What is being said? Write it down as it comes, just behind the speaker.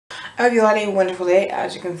I hope you had a wonderful day.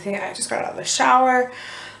 As you can see, I just got out of the shower.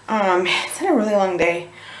 It's been a really long day.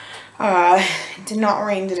 It did not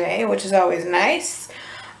rain today, which is always nice.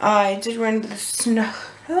 I did run to the snow.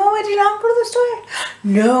 No, I did not go to the store.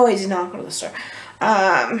 No, I did not go to the store.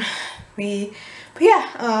 And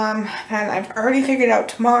I've already figured out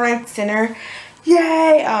tomorrow night's dinner.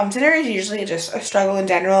 Yay! Dinner is usually just a struggle in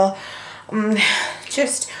general.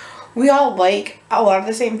 We all like a lot of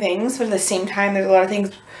the same things, but at the same time, there's a lot of things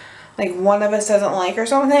like one of us doesn't like or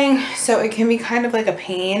something, so it can be kind of like a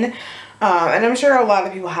pain. And I'm sure a lot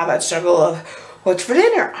of people have that struggle of what's for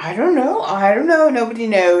dinner. I don't know, nobody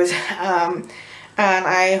knows.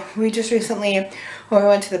 We just recently, when we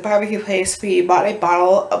went to the barbecue place, we bought a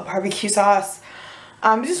bottle of barbecue sauce.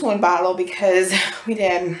 Just one bottle because we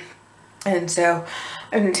did. And so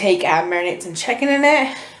I'm gonna take marinate some chicken in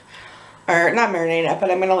it, or not marinate it, but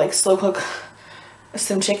I'm gonna like slow cook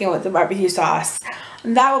some chicken with the barbecue sauce.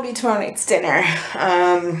 That will be tomorrow night's dinner.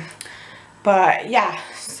 But yeah,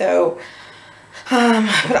 so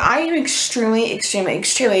but I am extremely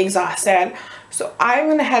exhausted, so I'm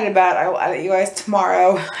gonna head to bed. I will edit you guys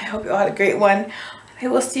tomorrow. I hope you all had a great one. I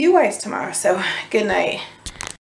will see you guys tomorrow, so good night.